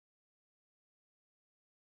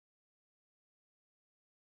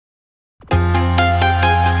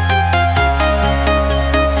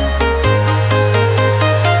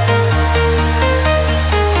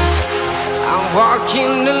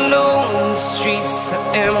walking alone, the streets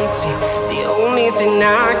are empty. The only thing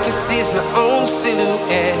I can see is my own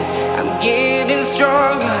silhouette. I'm getting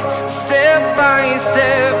stronger, step by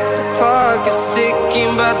step. The clock is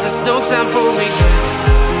ticking, but there's no time for regrets.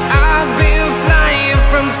 I've been flying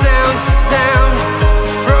from town to town,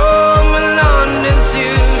 from London to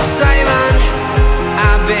Taiwan.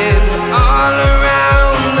 I've been all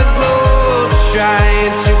around the globe,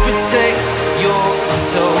 trying to protect your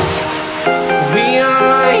soul. We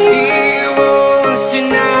are heroes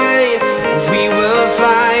tonight. We will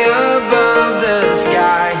fly above the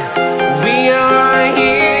sky. We are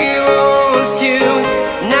heroes tonight.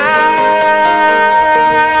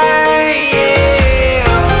 Yeah.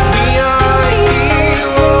 We are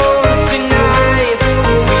heroes tonight.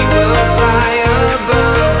 We will fly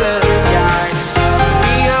above the sky.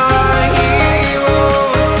 We are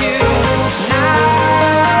heroes tonight.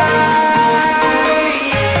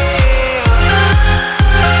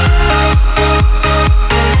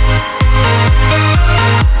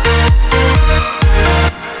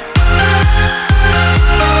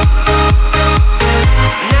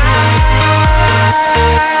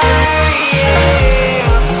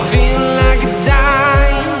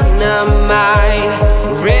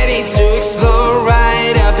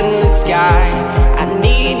 I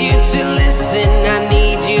need you to listen, I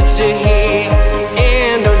need you to hear,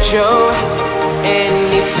 and don't show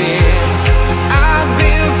any fear. I've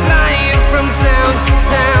been flying from town to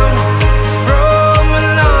town, from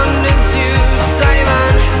London to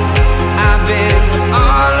Taiwan. I've been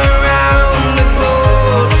all around the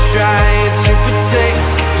globe, trying to protect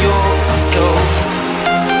your soul.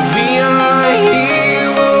 We are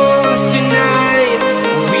heroes tonight.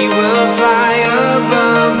 We will fly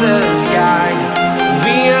above the sky.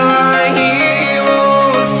 We are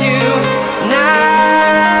heroes tonight.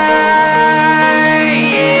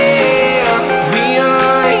 Yeah. We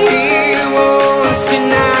are heroes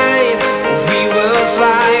tonight. We will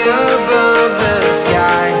fly above the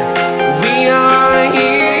sky. We are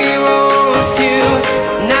heroes tonight.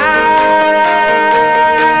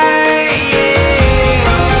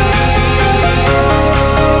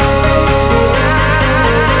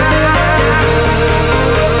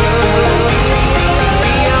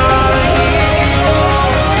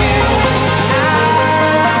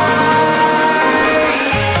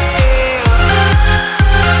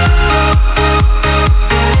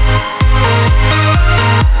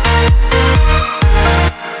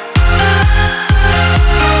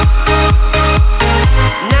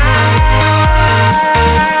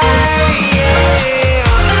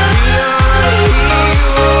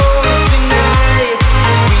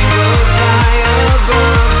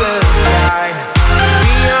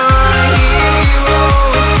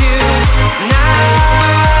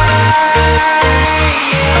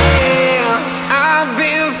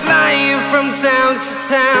 Town to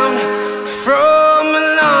town, from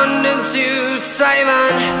London to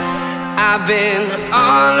Taiwan. I've been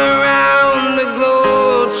all around the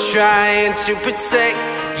globe, trying to protect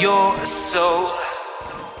your soul.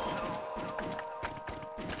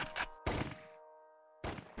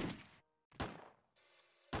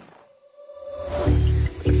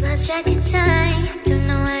 We've lost track of time, don't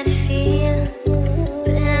know how to feel,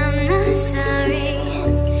 but I'm not sorry.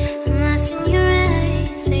 I'm lost in your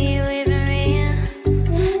eyes, are you even real?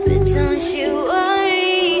 But don't you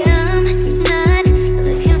worry, I'm not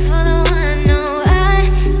looking for the one. No, I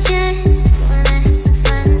just wanna have some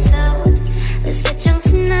fun. So let's get drunk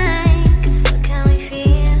tonight, 'cause fuck how we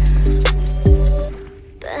feel.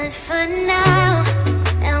 But for now,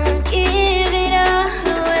 I won't give it all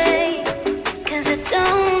away, 'cause I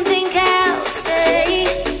don't think I'll stay.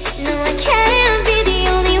 No, I can't be the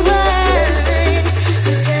only one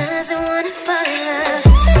who doesn't wanna fall in love.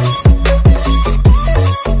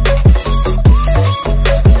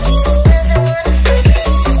 Doesn't wanna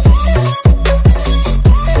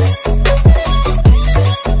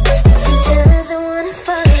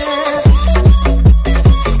fall in love.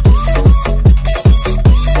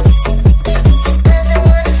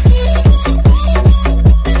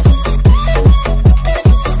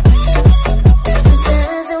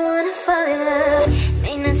 Doesn't wanna fall in love.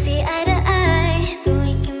 May not see eye to eye, but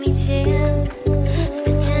we can be chill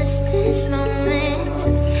for just this moment.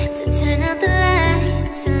 So turn out the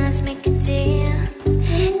lights and let's make a deal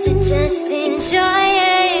to just enjoy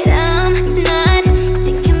it. I'm not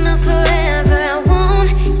thinking about forever. I won't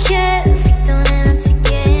care if we don't end up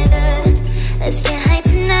together. Let's get high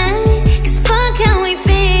tonight, 'cause fuck how we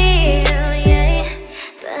feel, yeah.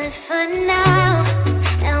 But for now,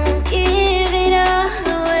 I won't give it all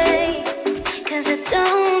away, 'cause I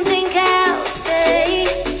don't think I'll stay.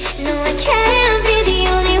 No, I can't be the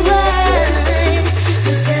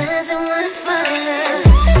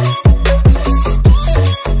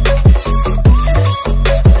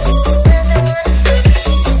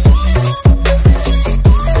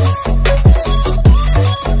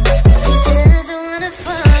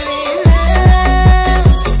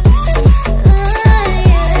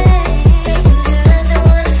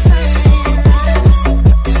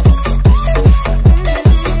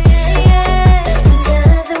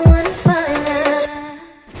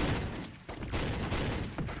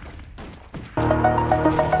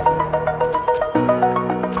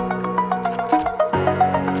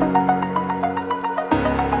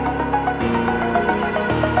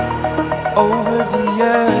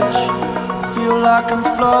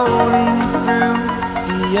floating through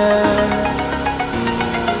the air.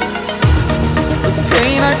 The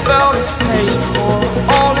pain I felt is paid for,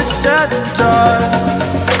 all is said and done.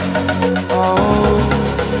 Oh,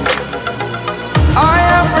 I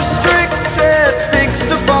am restricted,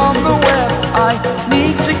 fixed upon the web. I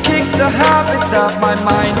need to kick the habit that my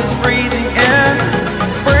mind is breathing in.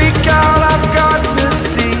 Break out, I've got to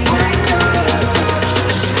see.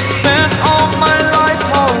 Spent all my life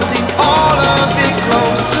holding all of it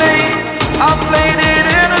closely. I played it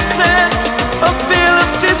innocent, a feel of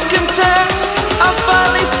discontent. I'm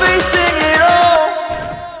finally facing it all,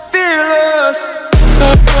 fearless.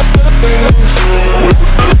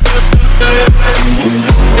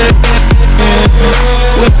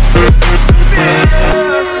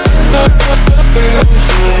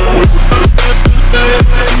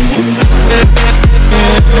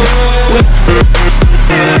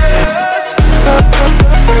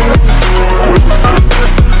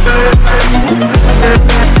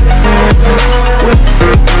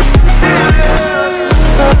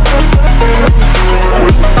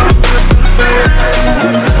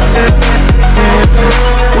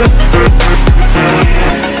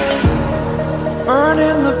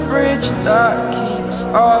 Burning the bridge that keeps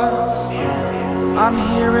us. I'm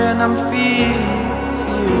here and I'm feeling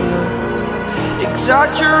fearless.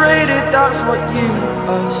 Exaggerated, that's what you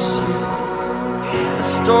assume. The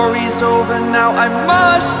story's over now, I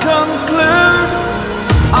must conclude.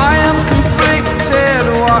 I am conflicted,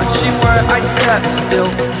 watching where I step still,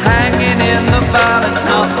 hanging in the balance.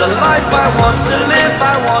 Not the life I want to live,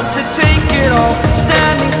 I want to take it all.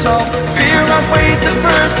 Standing tall, fear I've weighed the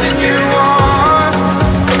person you are.